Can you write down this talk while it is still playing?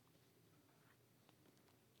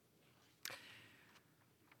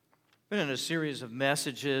Been in a series of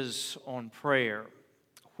messages on prayer.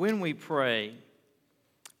 When we pray,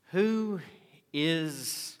 who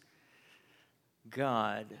is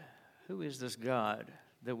God? Who is this God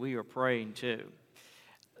that we are praying to?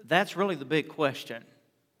 That's really the big question.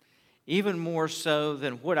 Even more so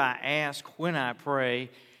than what I ask when I pray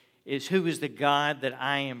is who is the God that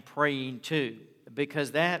I am praying to?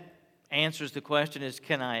 Because that answers the question is,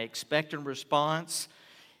 can I expect a response?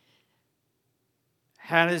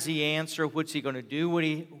 How does he answer? What's he going to do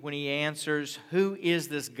when he answers? Who is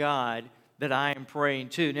this God that I am praying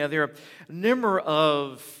to? Now, there are a number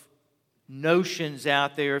of notions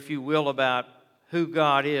out there, if you will, about who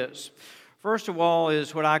God is. First of all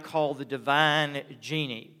is what I call the divine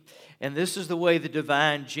genie. And this is the way the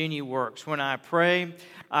divine genie works. When I pray,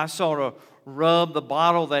 I sort of rub the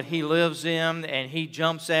bottle that he lives in, and he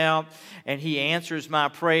jumps out, and he answers my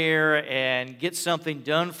prayer and gets something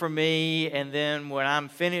done for me. And then when I'm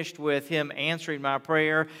finished with him answering my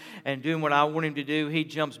prayer and doing what I want him to do, he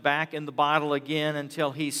jumps back in the bottle again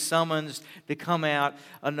until he's summoned to come out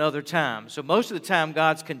another time. So most of the time,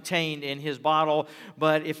 God's contained in his bottle,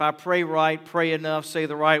 but if I pray right, pray enough, say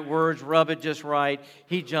the right words, rub it just right,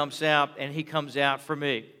 he jumps out and he comes out for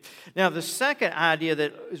me. Now, the second idea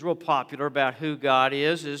that is real popular about who God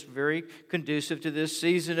is very conducive to this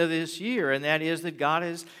season of this year, and that is that God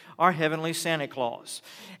is our heavenly Santa Claus.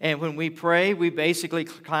 And when we pray, we basically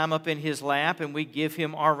climb up in his lap and we give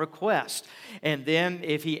him our request. And then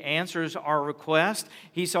if he answers our request,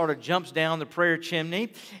 he sort of jumps down the prayer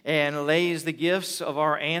chimney and lays the gifts of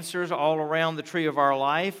our answers all around the tree of our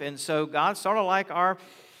life. And so God's sort of like our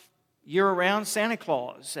year-round Santa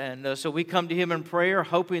Claus. And so we come to him in prayer,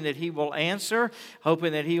 hoping that he will answer,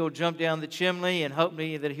 hoping that he will jump down the chimney, and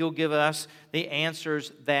hoping that he'll give us the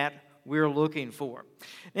answers that we're looking for.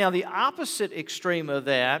 Now, the opposite extreme of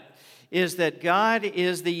that is that God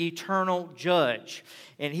is the eternal judge,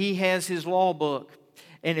 and he has his law book.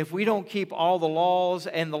 And if we don't keep all the laws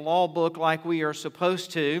and the law book like we are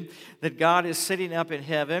supposed to, that God is sitting up in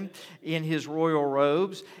heaven in his royal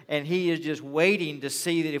robes, and he is just waiting to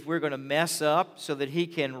see that if we're going to mess up so that he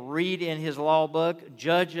can read in his law book,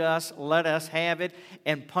 judge us, let us have it,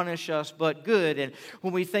 and punish us but good. And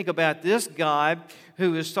when we think about this God,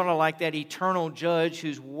 who is sort of like that eternal judge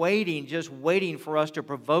who's just waiting for us to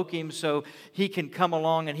provoke him so he can come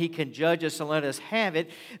along and he can judge us and let us have it,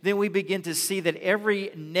 then we begin to see that every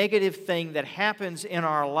negative thing that happens in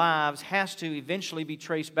our lives has to eventually be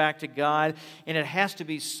traced back to God, and it has to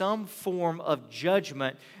be some form of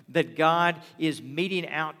judgment that God is meting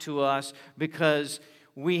out to us because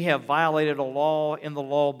we have violated a law in the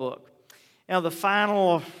law book. Now, the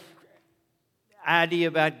final idea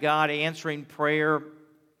about God answering prayer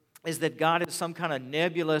is that God is some kind of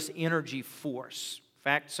nebulous energy force. In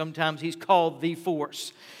fact, sometimes he's called the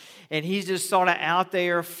force. And he's just sort of out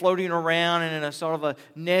there floating around in a sort of a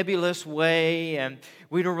nebulous way, and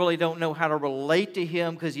we don't know how to relate to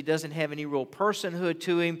him because he doesn't have any real personhood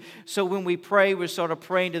to him. So when we pray, we're sort of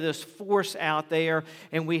praying to this force out there,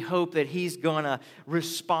 and we hope that he's going to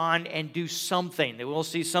respond and do something, that we'll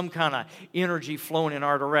see some kind of energy flowing in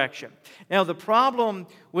our direction. Now, the problem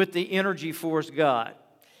with the energy force God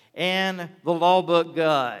and the law book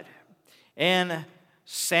God and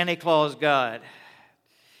Santa Claus God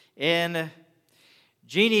and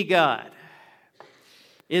Genie God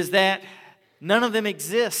is that none of them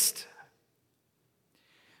exist.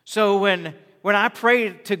 So when I pray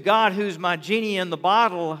to God, who's my genie in the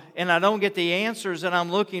bottle, and I don't get the answers that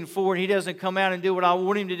I'm looking for, and he doesn't come out and do what I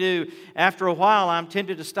want him to do, after a while I'm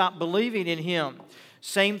tempted to stop believing in him.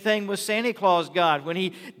 Same thing with Santa Claus God. When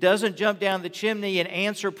he doesn't jump down the chimney and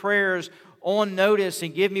answer prayers on notice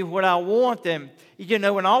and give me what I want, then,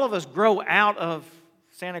 and all of us grow out of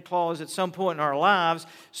Santa Claus at some point in our lives,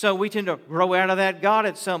 so we tend to grow out of that God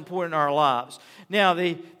at some point in our lives. Now,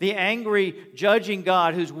 the angry, judging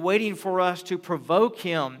God who's waiting for us to provoke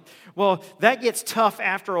him, well, that gets tough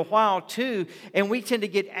after a while too, and we tend to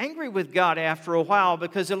get angry with God after a while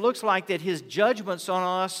because it looks like that his judgments on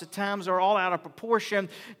us at times are all out of proportion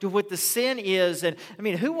to what the sin is. And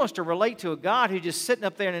who wants to relate to a God who's just sitting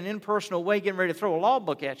up there in an impersonal way getting ready to throw a law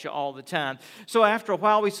book at you all the time? So after a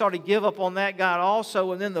while, we sort of give up on that God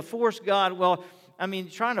also, and then the force God,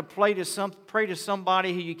 trying to pray to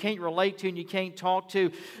somebody who you can't relate to and you can't talk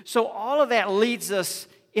to. So all of that leads us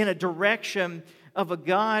in a direction of a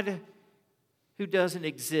God who doesn't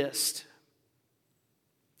exist.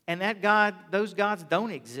 And those gods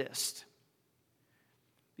don't exist.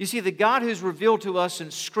 You see, the God who's revealed to us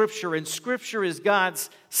in Scripture, and Scripture is God's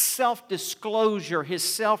self-disclosure, his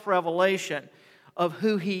self-revelation of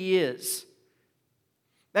who he is.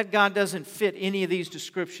 That God doesn't fit any of these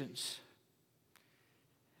descriptions.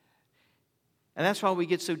 And that's why we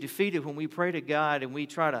get so defeated when we pray to God and we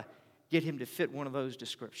try to get Him to fit one of those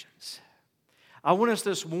descriptions. I want us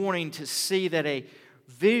this morning to see that a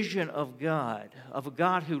vision of a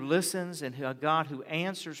God who listens and a God who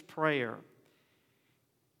answers prayer,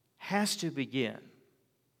 has to begin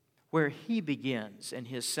where He begins in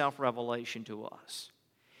His self-revelation to us.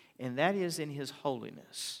 And that is in His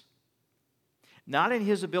holiness. Not in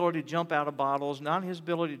His ability to jump out of bottles, not in His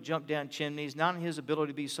ability to jump down chimneys, not in His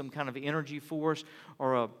ability to be some kind of energy force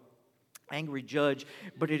or an angry judge,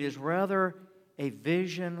 but it is rather a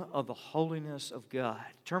vision of the holiness of God.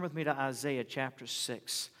 Turn with me to Isaiah chapter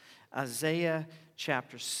 6. Isaiah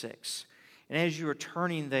chapter 6. And as you are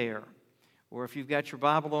turning there, or if you've got your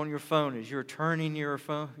Bible on your phone, as you're turning your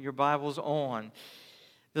Bibles on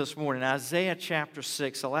this morning, Isaiah chapter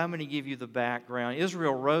 6, allow me to give you the background.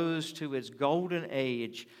 Israel rose to its golden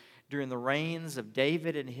age during the reigns of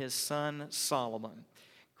David and his son Solomon.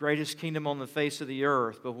 Greatest kingdom on the face of the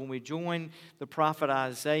earth. But when we join the prophet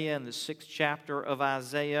Isaiah in the 6th chapter of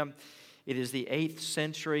Isaiah, it is the 8th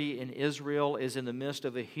century, and Israel is in the midst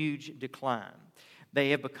of a huge decline. They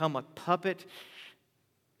have become a puppet,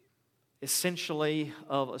 essentially,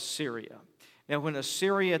 of Assyria. Now, when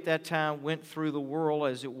Assyria at that time went through the world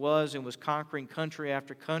as it was and was conquering country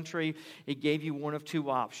after country, it gave you one of two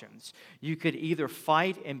options. You could either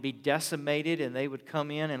fight and be decimated, and they would come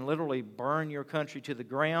in and literally burn your country to the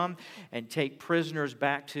ground and take prisoners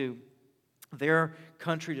back to their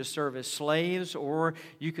country to serve as slaves, or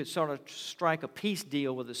you could sort of strike a peace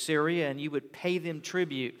deal with Assyria and you would pay them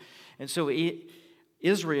tribute. And so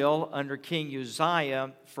Israel, under King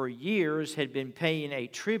Uzziah, for years had been paying a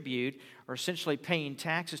tribute, or essentially paying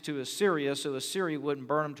taxes to Assyria, so Assyria wouldn't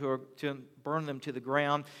burn them to the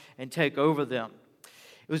ground and take over them.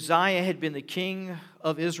 Uzziah had been the king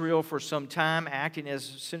of Israel for some time, acting as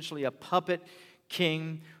essentially a puppet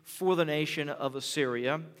king for the nation of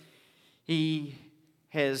Assyria. He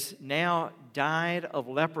has now died of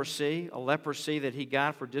leprosy, a leprosy that he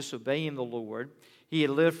got for disobeying the Lord. He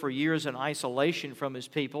had lived for years in isolation from his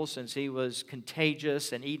people since he was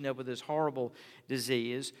contagious and eaten up with this horrible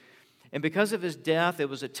disease. And because of his death, it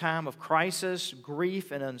was a time of crisis,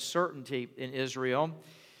 grief, and uncertainty in Israel.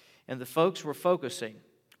 And the folks were focusing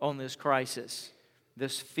on this crisis,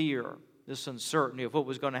 this fear, this uncertainty of what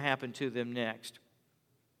was going to happen to them next.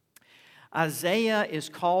 Isaiah is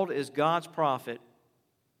called as God's prophet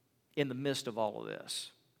in the midst of all of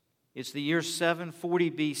this. It's the year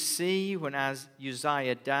 740 BC when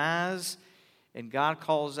Uzziah dies, and God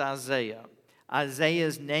calls Isaiah.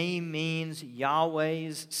 Isaiah's name means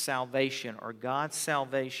Yahweh's salvation, or God's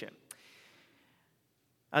salvation.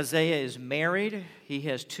 Isaiah is married. He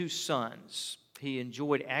has 2 sons. He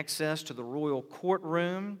enjoyed access to the royal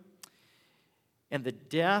courtroom, and the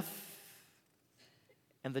death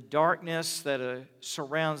and the darkness that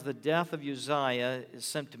surrounds the death of Uzziah is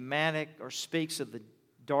symptomatic or speaks of the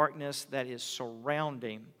darkness that is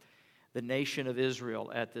surrounding the nation of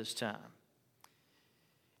Israel at this time.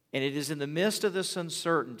 And it is in the midst of this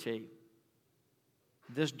uncertainty,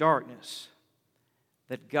 this darkness,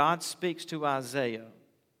 that God speaks to Isaiah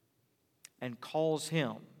and calls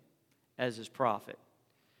him as his prophet.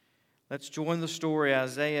 Let's join the story,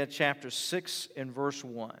 Isaiah chapter 6 and verse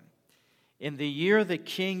 1. In the year that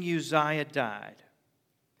King Uzziah died,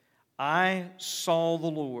 I saw the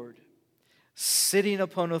Lord sitting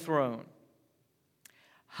upon a throne,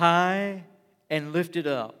 high and lifted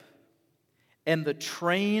up, and the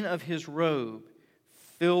train of his robe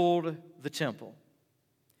filled the temple.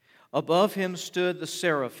 Above him stood the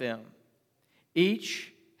seraphim.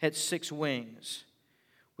 Each had 6 wings.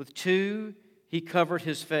 With 2 he covered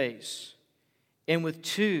his face, and with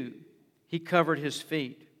 2 he covered his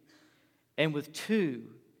feet, and with 2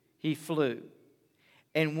 he flew.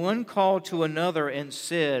 And one called to another and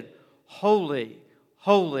said, Holy,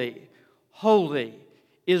 holy, holy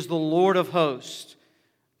is the Lord of hosts.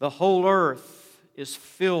 The whole earth is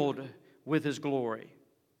filled with His glory.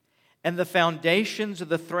 And the foundations of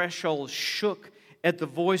the threshold shook at the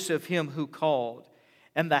voice of Him who called,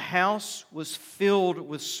 and the house was filled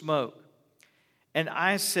with smoke. And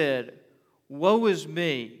I said, Woe is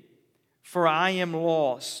me, for I am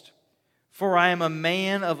lost, for I am a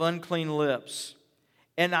man of unclean lips,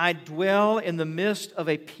 and I dwell in the midst of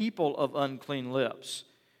a people of unclean lips.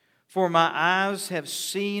 For my eyes have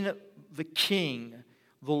seen the King,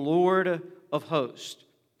 the Lord of hosts.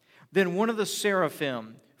 Then one of the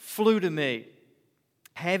seraphim flew to me,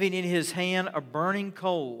 having in his hand a burning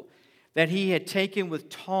coal that he had taken with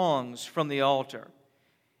tongs from the altar.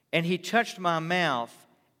 And he touched my mouth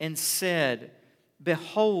and said,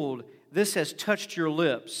 Behold, this has touched your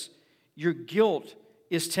lips. Your guilt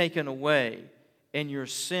is taken away. and your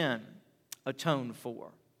sin atoned for.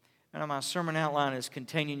 Now, my sermon outline is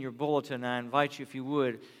contained in your bulletin. I invite you, if you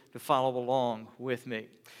would, to follow along with me.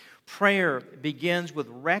 Prayer begins with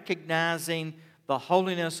recognizing the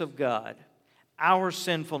holiness of God, our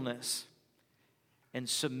sinfulness, and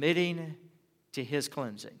submitting to His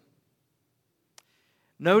cleansing.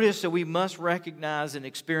 Notice that we must recognize and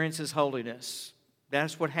experience His holiness.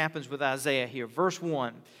 That's what happens with Isaiah here. Verse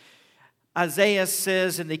 1. Isaiah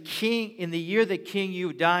says, in the year that King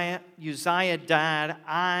Uzziah died,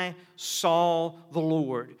 I saw the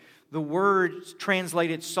Lord. The word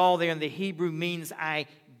translated saw there in the Hebrew means I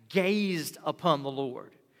gazed upon the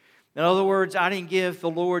Lord. In other words, I didn't give the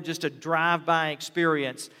Lord just a drive-by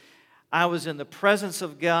experience. I was in the presence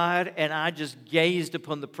of God, and I just gazed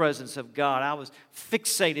upon the presence of God. I was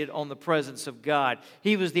fixated on the presence of God.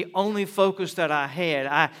 He was the only focus that I had.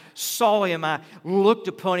 I saw Him. I looked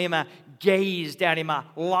upon Him. I gazed at Him. I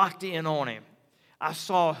locked in on Him. I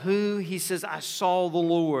saw who? He says, I saw the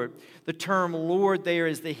Lord. The term Lord there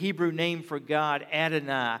is the Hebrew name for God,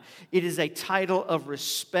 Adonai. It is a title of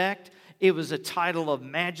respect. It was a title of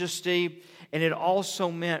majesty. And it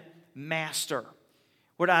also meant master.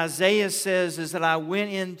 What Isaiah says is that I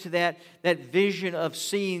went into that vision of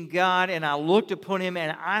seeing God, and I looked upon Him,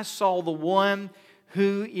 and I saw the one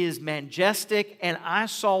who is majestic, and I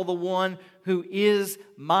saw the one who is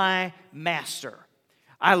my master.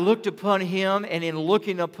 I looked upon Him, and in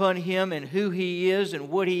looking upon Him and who He is and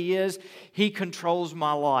what He is, He controls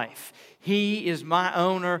my life. He is my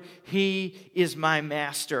owner. He is my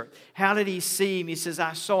master. How did He see Him? He says,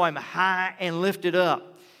 I saw Him high and lifted up.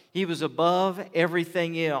 He was above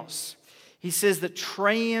everything else. He says the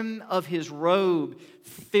train of His robe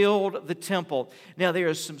filled the temple. Now, there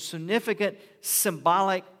are some significant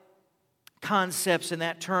symbolic concepts in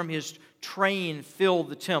that term. His train filled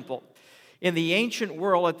the temple. In the ancient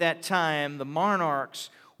world at that time, the monarchs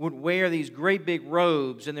would wear these great big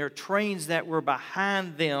robes, and their trains that were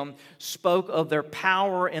behind them spoke of their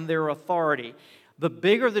power and their authority. The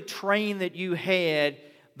bigger the train that you had,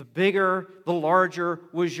 the larger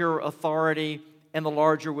was your authority, and the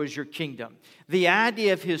larger was your kingdom. The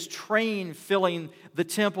idea of His train filling the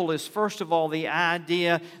temple is, first of all, the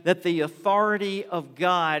idea that the authority of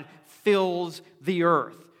God fills the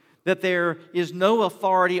earth. That there is no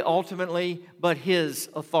authority ultimately but His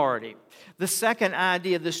authority. The second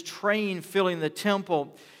idea of this train filling the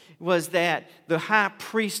temple was that the high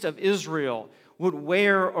priest of Israel would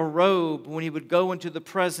wear a robe when he would go into the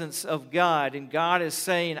presence of God. And God is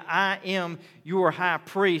saying, I am your high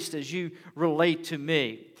priest as you relate to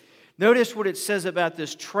me. Notice what it says about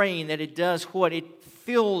this train, that it does what? It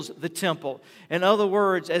fills the temple. In other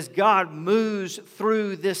words, as God moves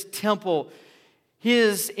through this temple,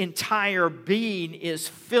 His entire being is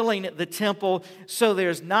filling the temple, so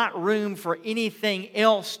there's not room for anything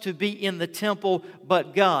else to be in the temple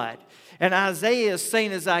but God. And Isaiah is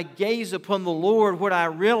saying, as I gaze upon the Lord, what I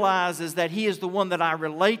realize is that He is the one that I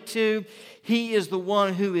relate to. He is the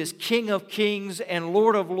one who is King of kings and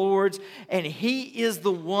Lord of lords. And He is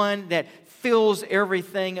the one that fills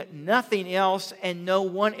everything. Nothing else and no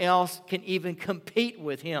one else can even compete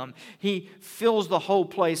with Him. He fills the whole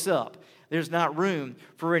place up. There's not room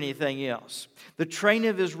for anything else. The train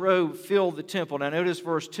of His robe filled the temple. Now notice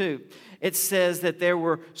verse 2. It says that there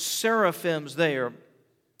were seraphims there.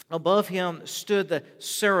 Above Him stood the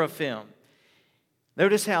seraphim.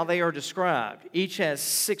 Notice how they are described. Each has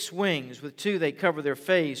 6 wings. With 2 they cover their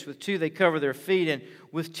face. With 2 they cover their feet. And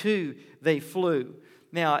with 2 they flew.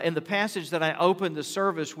 Now, in the passage that I opened the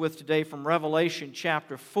service with today from Revelation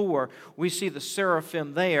chapter 4, we see the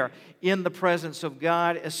seraphim there in the presence of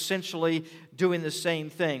God, essentially doing the same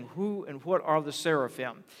thing. Who and what are the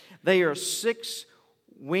seraphim? They are 6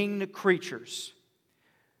 winged creatures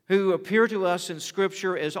who appear to us in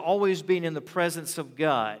Scripture as always being in the presence of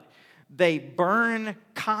God. They burn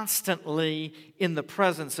constantly in the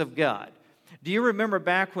presence of God. Do you remember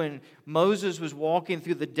back when Moses was walking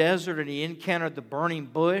through the desert and he encountered the burning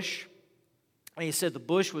bush? And he said the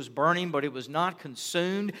bush was burning, but it was not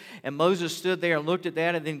consumed. And Moses stood there and looked at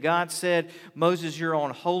that. And then God said, Moses, you're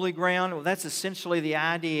on holy ground. Well, that's essentially the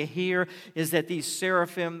idea here, is that these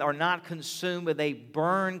seraphim are not consumed, but they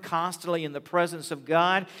burn constantly in the presence of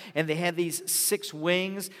God. And they have these 6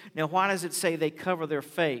 wings. Now, why does it say they cover their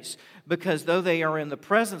face? Because though they are in the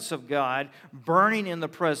presence of God, burning in the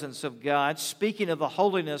presence of God, speaking of the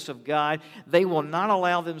holiness of God, they will not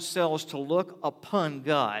allow themselves to look upon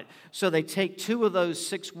God. So they take 2 of those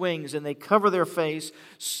 6 wings and they cover their face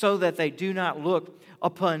so that they do not look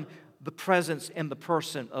upon the presence and the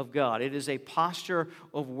person of God. It is a posture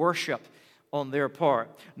of worship on their part.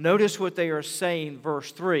 Notice what they are saying,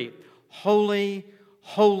 verse 3. Holy,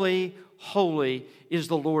 holy, holy is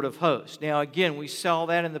the Lord of hosts. Now again, we saw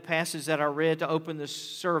that in the passage that I read to open this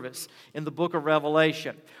service in the book of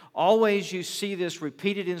Revelation. Always you see this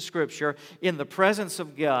repeated in Scripture in the presence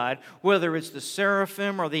of God, whether it's the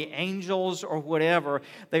seraphim or the angels or whatever,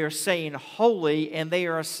 they are saying holy, and they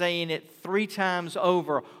are saying it 3 times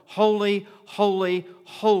over. Holy, holy,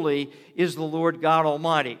 holy is the Lord God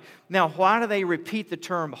Almighty. Now, why do they repeat the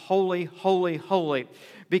term holy, holy, holy?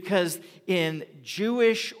 Because in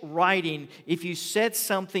Jewish writing, if you said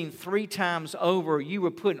something 3 times over, you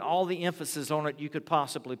were putting all the emphasis on it you could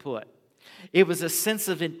possibly put. It was a sense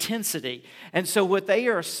of intensity. And so what they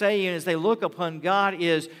are saying as they look upon God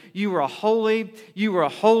is, you are holy, you are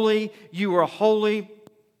holy, you are holy.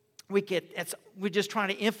 We're just trying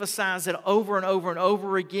to emphasize it over and over and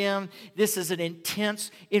over again. This is an intense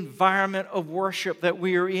environment of worship that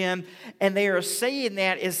we are in. And they are saying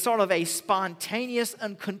that as sort of a spontaneous,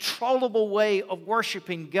 uncontrollable way of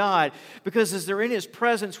worshiping God. Because as they're in His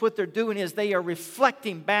presence, what they're doing is they are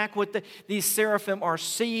reflecting back what these seraphim are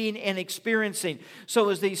seeing and experiencing. So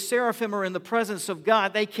as these seraphim are in the presence of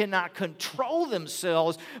God, they cannot control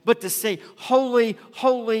themselves but to say, holy,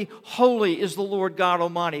 holy, holy is the Lord God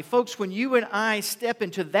Almighty. Folks, when you and I step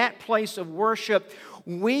into that place of worship,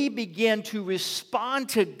 we begin to respond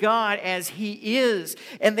to God as He is.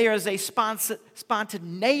 And there is a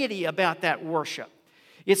spontaneity about that worship.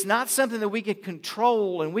 It's not something that we can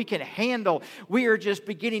control and we can handle. We are just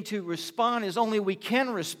beginning to respond as only we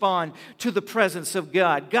can respond to the presence of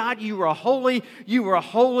God. God, you are holy, you are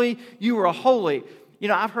holy, you are holy. You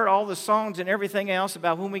know, I've heard all the songs and everything else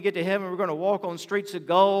about when we get to heaven, we're going to walk on streets of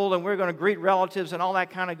gold and we're going to greet relatives and all that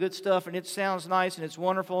kind of good stuff. And it sounds nice and it's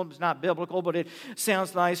wonderful. It's not biblical, but it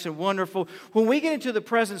sounds nice and wonderful. When we get into the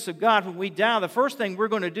presence of God, when we die, the first thing we're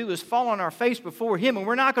going to do is fall on our face before Him. And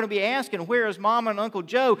we're not going to be asking, where is Mama and Uncle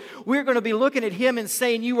Joe? We're going to be looking at Him and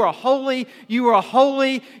saying, you are holy, you are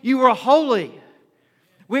holy, you are holy.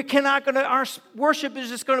 Our worship is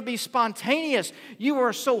just going to be spontaneous. You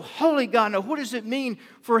are so holy, God. Now, what does it mean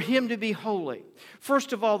for Him to be holy?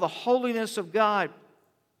 First of all, the holiness of God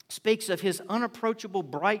speaks of His unapproachable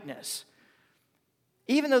brightness.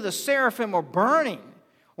 Even though the seraphim are burning,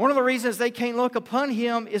 one of the reasons they can't look upon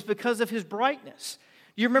Him is because of His brightness.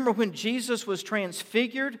 You remember when Jesus was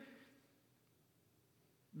transfigured?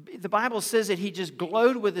 The Bible says that He just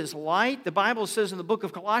glowed with His light. The Bible says in the book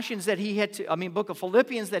of Philippians that He had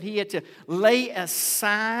to lay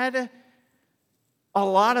aside a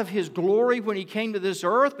lot of His glory when He came to this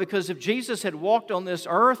earth, because if Jesus had walked on this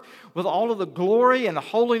earth with all of the glory and the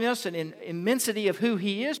holiness and immensity of who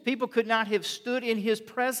He is, people could not have stood in His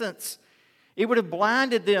presence. It would have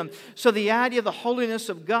blinded them. So the idea of the holiness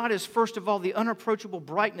of God is, first of all, the unapproachable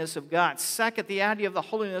brightness of God. Second, the idea of the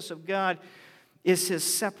holiness of God is His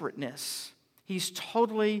separateness. He's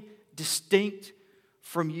totally distinct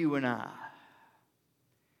from you and I.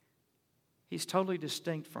 He's totally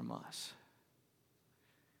distinct from us.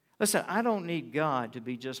 Listen, I don't need God to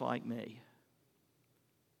be just like me.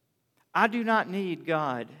 I do not need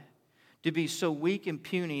God to be so weak and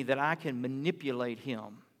puny that I can manipulate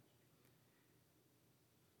Him.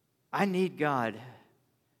 I need God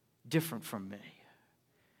different from me.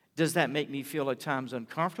 Does that make me feel at times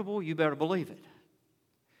uncomfortable? You better believe it.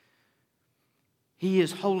 He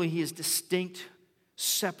is holy. He is distinct,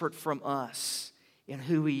 separate from us in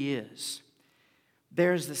who He is.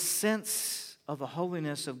 There's the sense of the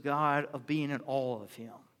holiness of God, of being in awe of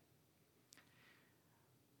Him.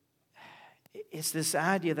 It's this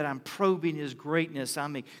idea that I'm probing His greatness.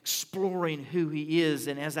 I'm exploring who He is.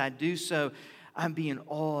 And as I do so, I'm being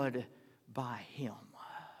awed by Him.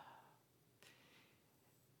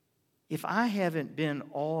 If I haven't been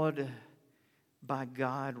awed by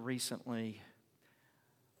God recently,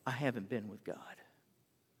 I haven't been with God.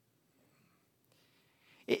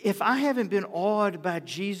 If I haven't been awed by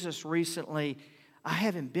Jesus recently, I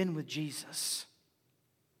haven't been with Jesus.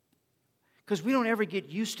 Because we don't ever get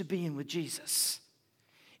used to being with Jesus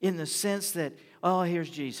in the sense that, oh, here's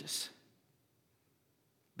Jesus.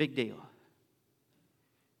 Big deal.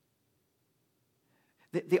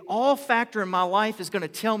 The awe factor in my life is going to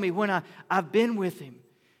tell me when I've been with Him.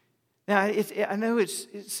 Now, I know it's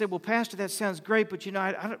said, well, Pastor, that sounds great, but you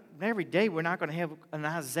know, every day we're not going to have an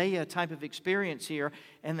Isaiah type of experience here,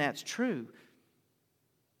 and that's true.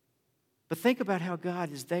 But think about how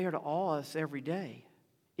God is there to awe us every day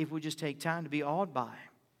if we just take time to be awed by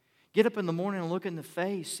Him. Get up in the morning and look in the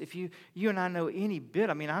face. If you and I know any bit,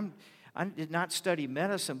 I did not study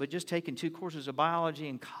medicine, but just taking 2 courses of biology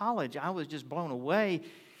in college, I was just blown away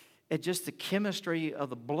at just the chemistry of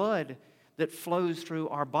the blood that flows through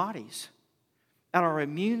our bodies. at our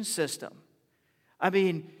immune system. I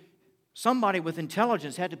mean, somebody with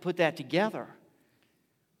intelligence had to put that together.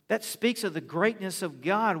 That speaks of the greatness of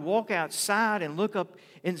God. Walk outside and look up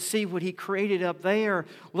and see what He created up there.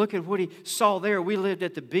 Look at what He saw there. We lived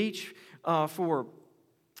at the beach for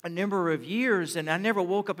a number of years, and I never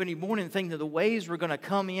woke up any morning thinking that the waves were going to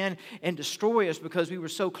come in and destroy us because we were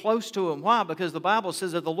so close to them. Why? Because the Bible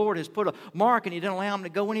says that the Lord has put a mark and He didn't allow them to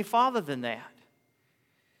go any farther than that.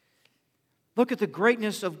 Look at the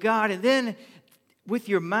greatness of God, and then with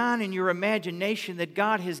your mind and your imagination that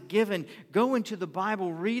God has given, go into the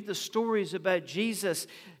Bible, read the stories about Jesus.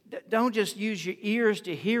 Don't just use your ears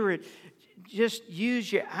to hear it. Just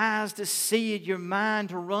use your eyes to see it, your mind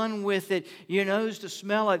to run with it, your nose to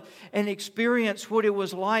smell it, and experience what it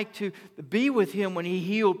was like to be with Him when He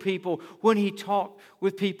healed people, when He talked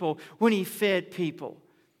with people, when He fed people.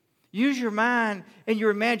 Use your mind and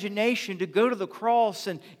your imagination to go to the cross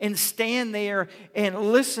and stand there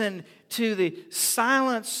and listen to the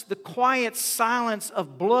silence, the quiet silence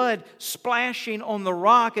of blood splashing on the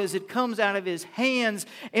rock as it comes out of His hands,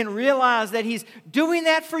 and realize that He's doing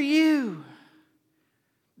that for you.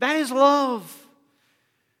 That is love.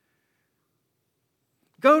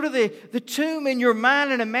 Go to the tomb in your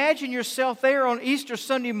mind and imagine yourself there on Easter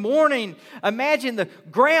Sunday morning. Imagine the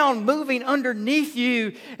ground moving underneath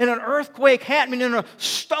you and an earthquake happening and a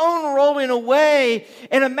stone rolling away.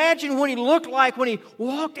 And imagine what He looked like when He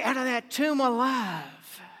walked out of that tomb alive.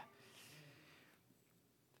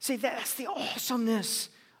 See, that's the awesomeness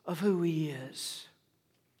of who He is.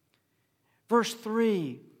 Verse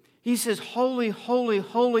 3, He says, "Holy, holy,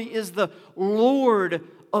 holy is the Lord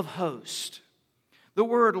of hosts." The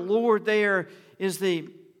word Lord there is the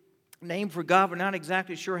name for God. We're not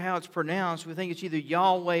exactly sure how it's pronounced. We think it's either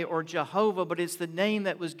Yahweh or Jehovah, but it's the name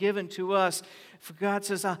that was given to us. For God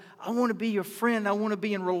says, I want to be your friend. I want to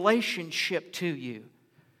be in relationship to you.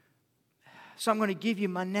 So I'm going to give you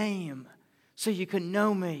my name so you can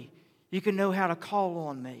know me. You can know how to call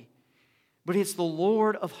on me. But it's the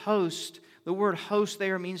Lord of hosts. The word host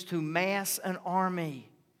there means to mass an army.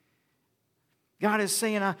 God is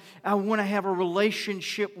saying, I want to have a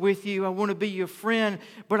relationship with you. I want to be your friend,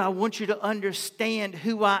 but I want you to understand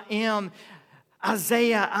who I am.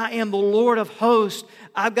 Isaiah, I am the Lord of hosts.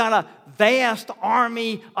 I've got a vast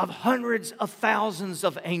army of hundreds of thousands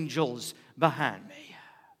of angels behind me.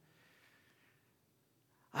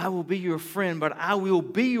 I will be your friend, but I will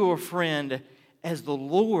be your friend as the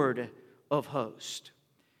Lord of hosts.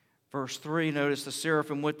 Verse 3, notice the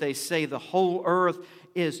seraphim, what they say, the whole earth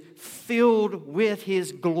is filled with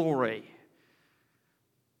His glory.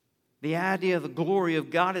 The idea of the glory of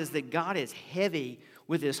God is that God is heavy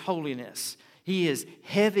with His holiness. He is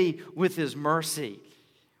heavy with His mercy.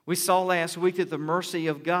 We saw last week that the mercy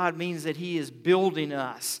of God means that He is building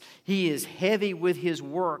us. He is heavy with His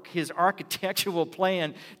work, His architectural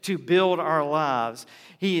plan to build our lives.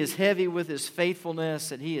 He is heavy with His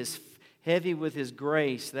faithfulness, and He is heavy with His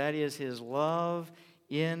grace. That is His love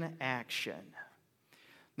in action.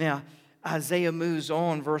 Now, Isaiah moves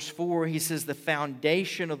on, verse 4, he says, the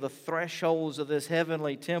foundation of the thresholds of this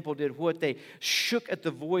heavenly temple did what? They shook at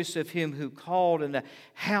the voice of Him who called, and the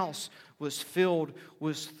house was filled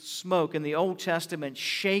with smoke. In the Old Testament,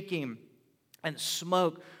 shaking and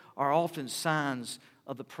smoke are often signs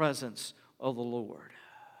of the presence of the Lord.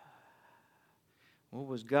 What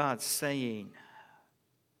was God saying?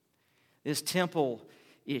 This temple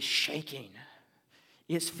is shaking.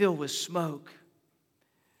 It's filled with smoke.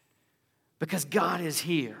 Because God is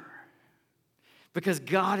here. Because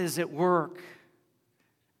God is at work.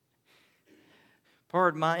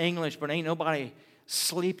 Pardon my English, but ain't nobody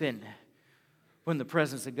sleeping when the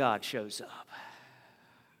presence of God shows up.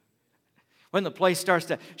 When the place starts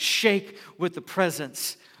to shake with the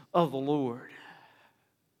presence of the Lord.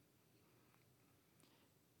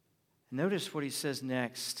 Notice what He says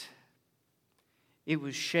next. It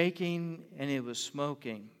was shaking and it was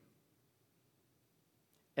smoking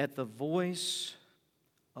at the voice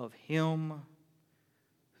of Him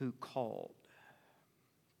who called.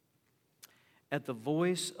 At the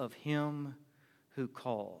voice of Him who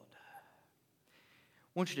called.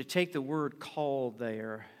 I want you to take the word called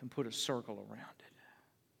there and put a circle around it.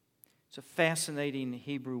 It's a fascinating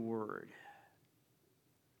Hebrew word.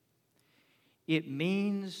 It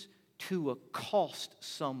means to accost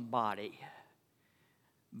somebody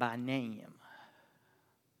by name.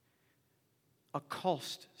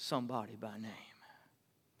 Accost somebody by name.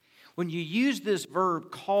 When you use this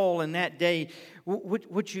verb call in that day,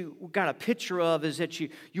 what you got a picture of is that you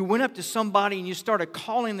went up to somebody and you started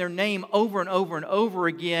calling their name over and over and over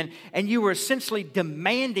again, and you were essentially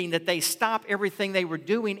demanding that they stop everything they were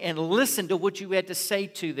doing and listen to what you had to say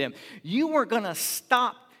to them. You weren't going to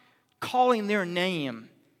stop calling their name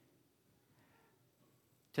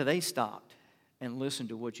till they stopped and listened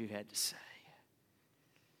to what you had to say.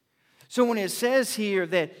 So when it says here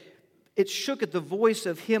that it shook at the voice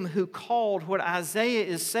of him who called, what Isaiah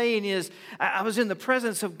is saying is, I was in the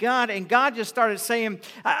presence of God, and God just started saying,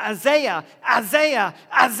 Isaiah, Isaiah,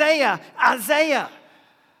 Isaiah, Isaiah.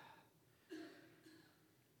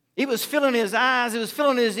 It was filling his eyes, it was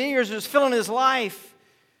filling his ears, it was filling his life.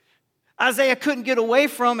 Isaiah couldn't get away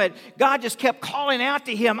from it. God just kept calling out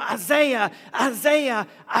to him, Isaiah, Isaiah,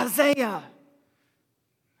 Isaiah.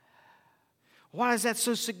 Why is that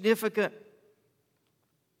so significant?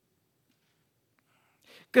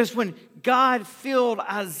 Because when God filled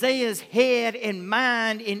Isaiah's head and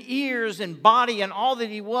mind and ears and body and all that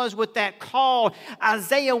he was with that call,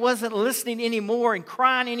 Isaiah wasn't listening anymore and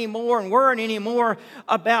crying anymore and worrying anymore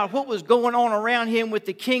about what was going on around him with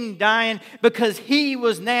the king dying, because he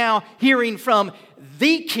was now hearing from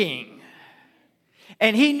the king.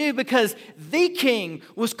 And he knew because the king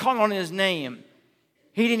was calling on his name,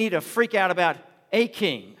 he didn't need to freak out about a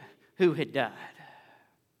king who had died.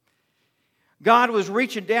 God was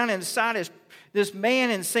reaching down inside this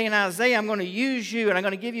man and saying, Isaiah, I'm going to use you, and I'm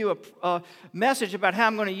going to give you a message about how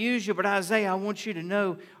I'm going to use you. But Isaiah, I want you to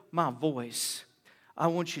know my voice. I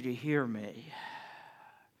want you to hear me.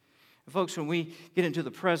 And folks, when we get into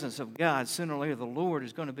the presence of God, sooner or later the Lord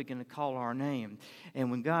is going to begin to call our name.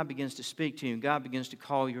 And when God begins to speak to you, God begins to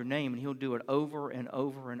call your name, and he'll do it over and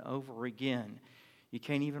over and over again. You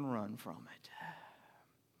can't even run from it.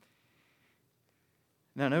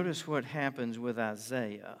 Now notice what happens with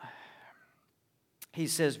Isaiah. He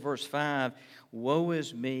says, verse 5, woe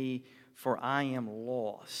is me, for I am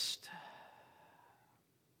lost.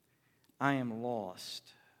 I am lost.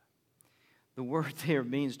 The word there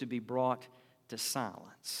means to be brought to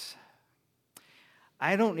silence.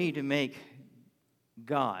 I don't need to make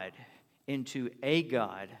God into a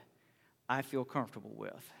God I feel comfortable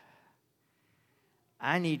with.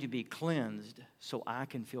 I need to be cleansed so I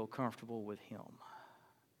can feel comfortable with him.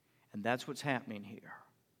 And that's what's happening here.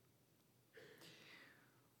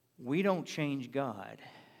 We don't change God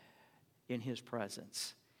in his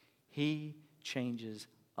presence. He changes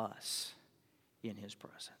us in his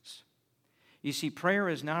presence. You see, prayer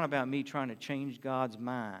is not about me trying to change God's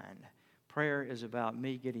mind. Prayer is about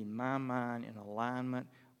me getting my mind in alignment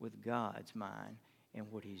with God's mind and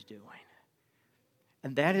what he's doing.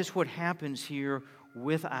 And that is what happens here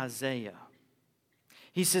with Isaiah.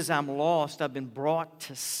 He says, I'm lost. I've been brought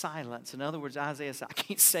to silence. In other words, Isaiah says, I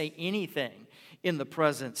can't say anything in the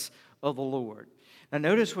presence of the Lord. Now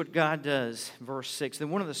notice what God does, verse 6. Then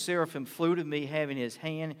one of the seraphim flew to me, having in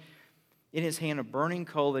his hand a burning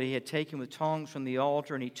coal that he had taken with tongs from the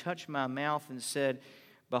altar, and he touched my mouth and said,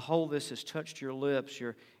 behold, this has touched your lips.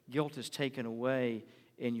 Your guilt is taken away,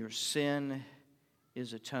 and your sin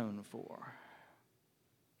is atoned for.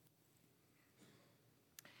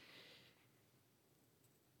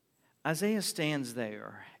 Isaiah stands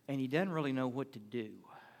there, and he doesn't really know what to do.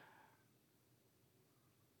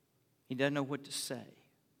 He doesn't know what to say.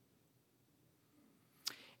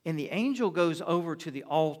 And the angel goes over to the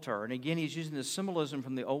altar, and again, he's using the symbolism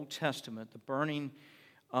from the Old Testament, the burning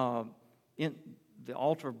in the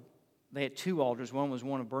altar. They had two altars. One was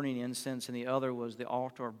one of burning incense, and the other was the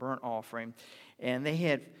altar of burnt offering. And they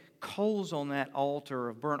had coals on that altar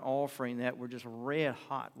of burnt offering that were just red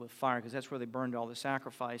hot with fire, because that's where they burned all the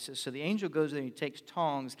sacrifices. So the angel goes there and he takes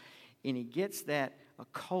tongs and he gets a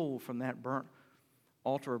coal from that burnt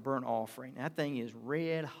altar of burnt offering. That thing is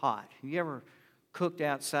red hot. You ever cooked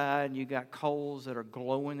outside and you got coals that are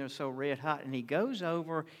glowing, they're so red hot? And he goes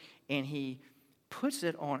over and he puts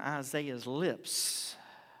it on Isaiah's lips.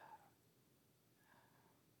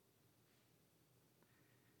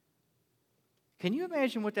 Can you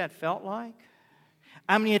imagine what that felt like?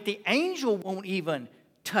 I mean, if the angel won't even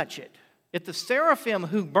touch it, if the seraphim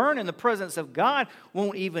who burn in the presence of God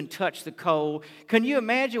won't even touch the coal, can you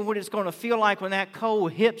imagine what it's going to feel like when that coal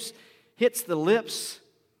hits the lips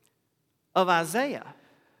of Isaiah?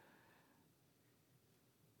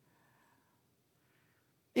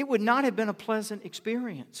 It would not have been a pleasant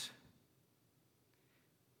experience.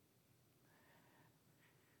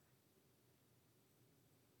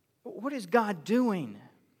 What is God doing?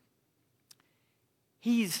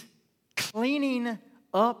 He's cleaning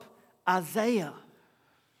up Isaiah.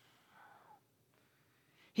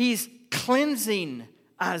 He's cleansing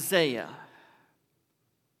Isaiah.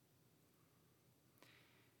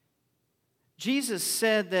 Jesus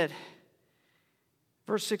said that,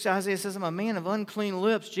 verse 6, Isaiah says, I'm a man of unclean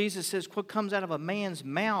lips. Jesus says, what comes out of a man's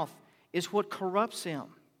mouth is what corrupts him.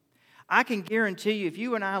 I can guarantee you, if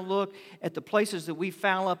you and I look at the places that we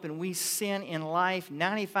foul up and we sin in life,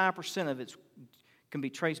 95% of it can be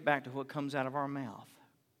traced back to what comes out of our mouth.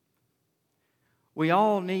 We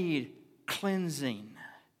all need cleansing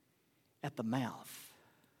at the mouth.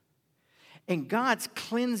 And God's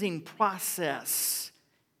cleansing process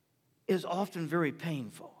is often very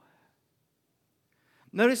painful.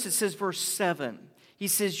 Notice it says, verse 7, he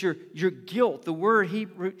says your guilt, the word he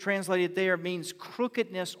translated there means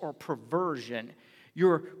crookedness or perversion.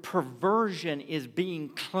 Your perversion is being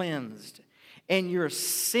cleansed, and your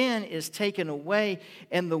sin is taken away.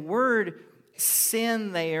 And the word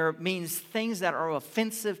sin there means things that are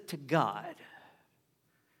offensive to God.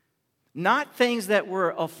 Not things that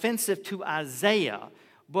were offensive to Isaiah,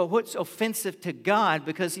 but what's offensive to God,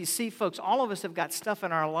 because you see, folks, all of us have got stuff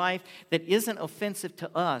in our life that isn't offensive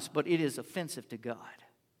to us, but it is offensive to God.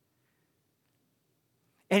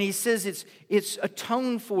 And he says it's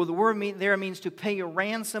atoned for. The word there means to pay a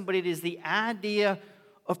ransom, but it is the idea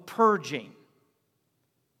of purging.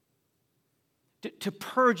 To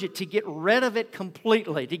purge it, to get rid of it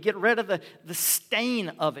completely, to get rid of the stain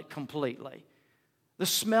of it completely, the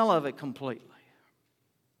smell of it completely.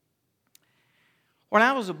 When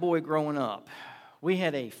I was a boy growing up, we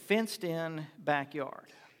had a fenced-in backyard.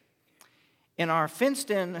 In our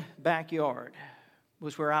fenced-in backyard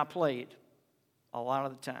was where I played a lot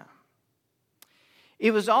of the time.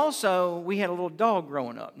 It was also, we had a little dog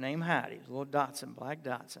growing up named Heidi, a little Dachshund, black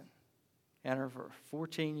Dachshund. Had her for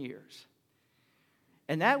 14 years.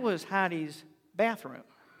 And that was Heidi's bathroom.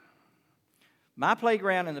 My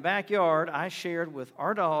playground in the backyard, I shared with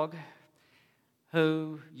our dog,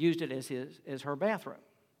 who used it as her bathroom.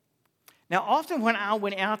 Now, often when I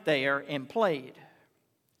went out there and played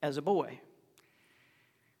as a boy,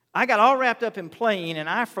 I got all wrapped up in playing and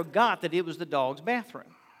I forgot that it was the dog's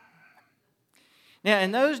bathroom. Now,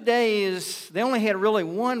 in those days, they only had really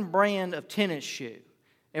one brand of tennis shoe.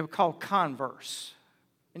 They were called Converse.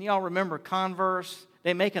 And y'all remember Converse?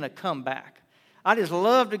 They're making a comeback. I just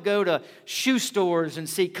love to go to shoe stores and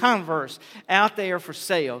see Converse out there for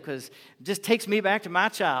sale because it just takes me back to my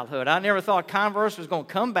childhood. I never thought Converse was going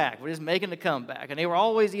to come back. We're just making the comeback. And they were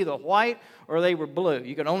always either white or they were blue.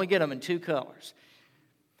 You could only get them in two colors.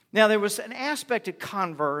 Now, there was an aspect of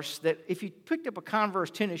Converse that if you picked up a Converse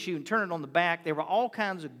tennis shoe and turned it on the back, there were all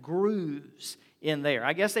kinds of grooves in there.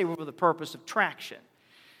 I guess they were for the purpose of traction.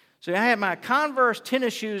 So I had my Converse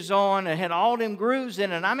tennis shoes on and had all them grooves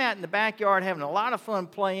in it. And I'm out in the backyard having a lot of fun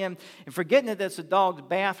playing and forgetting that that's the dog's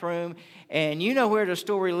bathroom. And you know where the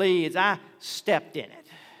story leads. I stepped in it.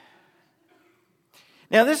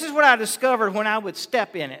 Now, this is what I discovered when I would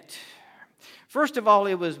step in it. First of all,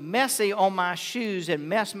 it was messy on my shoes and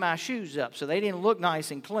messed my shoes up, so they didn't look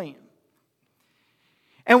nice and clean.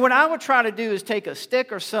 And what I would try to do is take a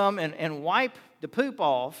stick or some and wipe the poop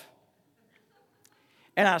off.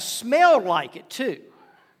 And I smelled like it too.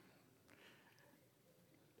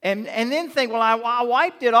 And then think, well, I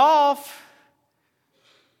wiped it off,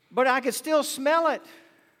 but I could still smell it.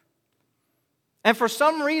 And for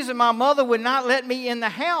some reason, my mother would not let me in the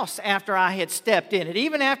house after I had stepped in it.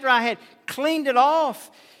 Even after I had cleaned it off,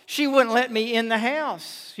 she wouldn't let me in the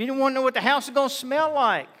house. She didn't want to know what the house was going to smell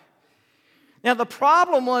like. Now, the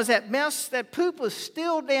problem was that poop was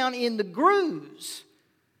still down in the grooves.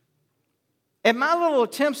 And my little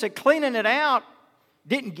attempts at cleaning it out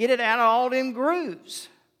didn't get it out of all them grooves.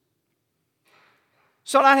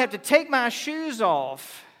 So I'd have to take my shoes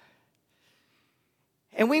off.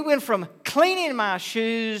 And we went from cleaning my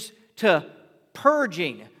shoes to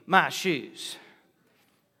purging my shoes.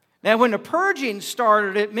 Now, when the purging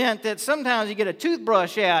started, it meant that sometimes you get a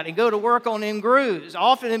toothbrush out and go to work on them grooves.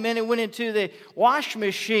 Often it meant it went into the wash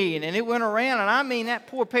machine and it went around. And I mean, that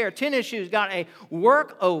poor pair of tennis shoes got a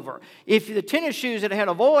work over. If the tennis shoes had had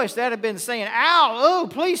a voice, that had been saying, ow, oh,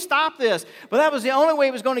 please stop this. But that was the only way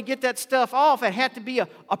it was going to get that stuff off. It had to be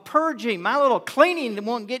a purging. My little cleaning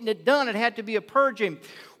wasn't getting it done. It had to be a purging.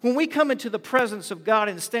 When we come into the presence of God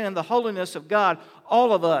and stand in the holiness of God,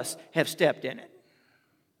 all of us have stepped in it.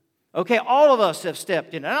 Okay, all of us have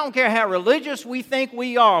stepped in it. I don't care how religious we think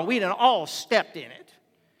we are. We done all stepped in it.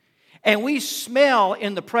 And we smell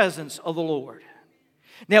in the presence of the Lord.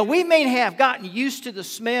 Now, we may have gotten used to the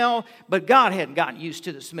smell, but God hadn't gotten used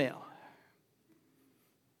to the smell.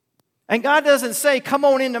 And God doesn't say, come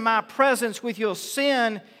on into my presence with your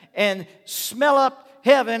sin and smell up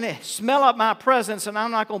heaven, smell up my presence, and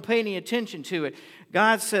I'm not going to pay any attention to it.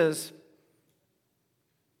 God says,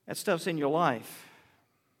 that stuff's in your life.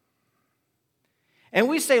 And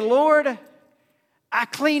we say, Lord, I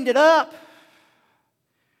cleaned it up.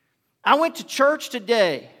 I went to church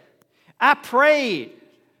today. I prayed.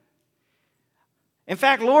 In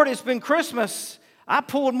fact, Lord, it's been Christmas. I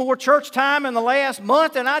pulled more church time in the last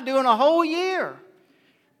month than I do in a whole year.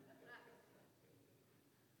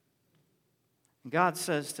 God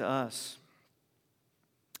says to us,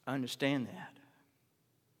 I understand that.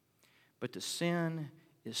 But the sin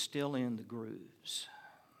is still in the grooves.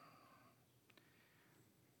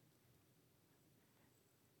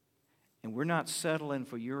 And we're not settling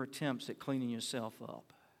for your attempts at cleaning yourself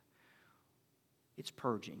up. It's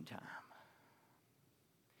purging time.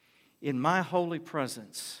 In my holy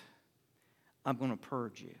presence, I'm going to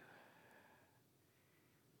purge you.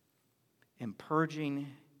 And purging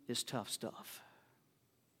is tough stuff.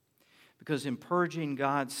 Because in purging,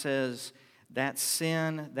 God says that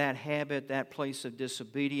sin, that habit, that place of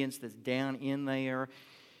disobedience that's down in there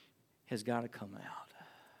has got to come out.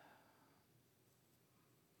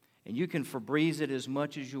 And you can Febreze it as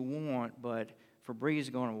much as you want, but Febreze is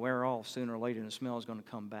going to wear off sooner or later and the smell is going to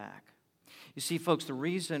come back. You see, folks, the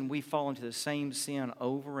reason we fall into the same sin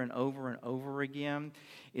over and over and over again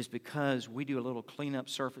is because we do a little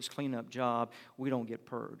surface cleanup job. We don't get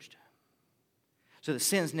purged. So the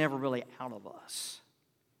sin's never really out of us.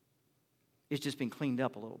 It's just been cleaned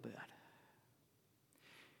up a little bit.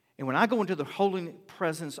 And when I go into the holy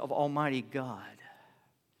presence of Almighty God,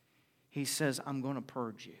 He says, I'm going to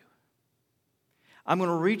purge you. I'm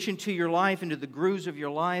going to reach into your life, into the grooves of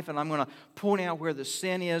your life, and I'm going to point out where the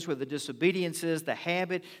sin is, where the disobedience is, the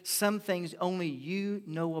habit, some things only you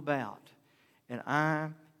know about. And I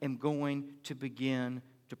am going to begin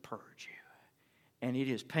to purge you. And it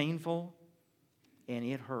is painful, and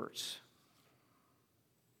it hurts.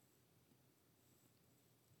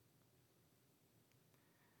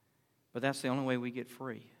 But that's the only way we get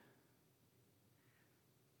free.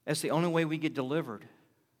 That's the only way we get delivered.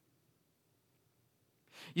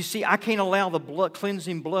 You see, I can't allow the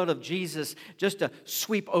cleansing blood of Jesus just to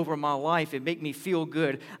sweep over my life and make me feel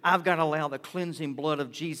good. I've got to allow the cleansing blood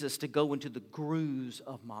of Jesus to go into the grooves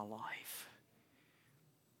of my life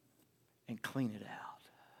and clean it out.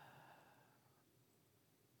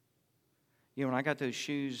 You know, when I got those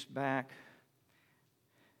shoes back,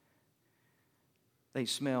 they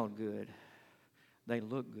smelled good. They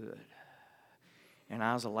looked good. And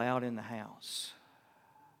I was allowed in the house.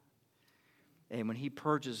 And when He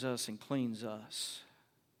purges us and cleans us,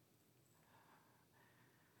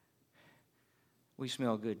 we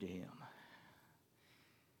smell good to Him.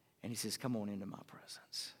 And He says, come on into my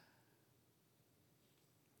presence.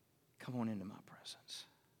 Come on into my presence.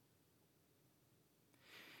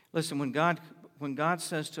 Listen, when God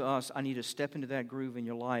says to us, I need to step into that groove in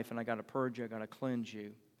your life and I got to purge you, I got to cleanse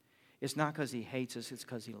you, it's not because He hates us, it's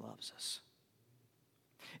because He loves us.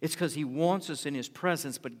 It's because He wants us in His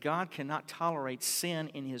presence, but God cannot tolerate sin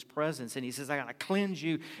in His presence. And He says, I got to cleanse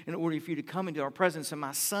you in order for you to come into our presence. And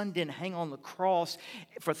my Son didn't hang on the cross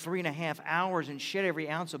for 3.5 hours and shed every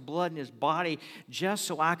ounce of blood in His body just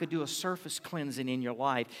so I could do a surface cleansing in your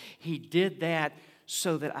life. He did that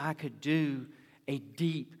so that I could do a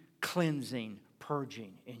deep cleansing,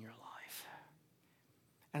 purging in your life.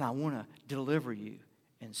 And I want to deliver you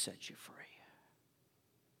and set you free.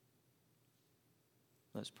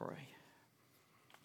 Let's pray.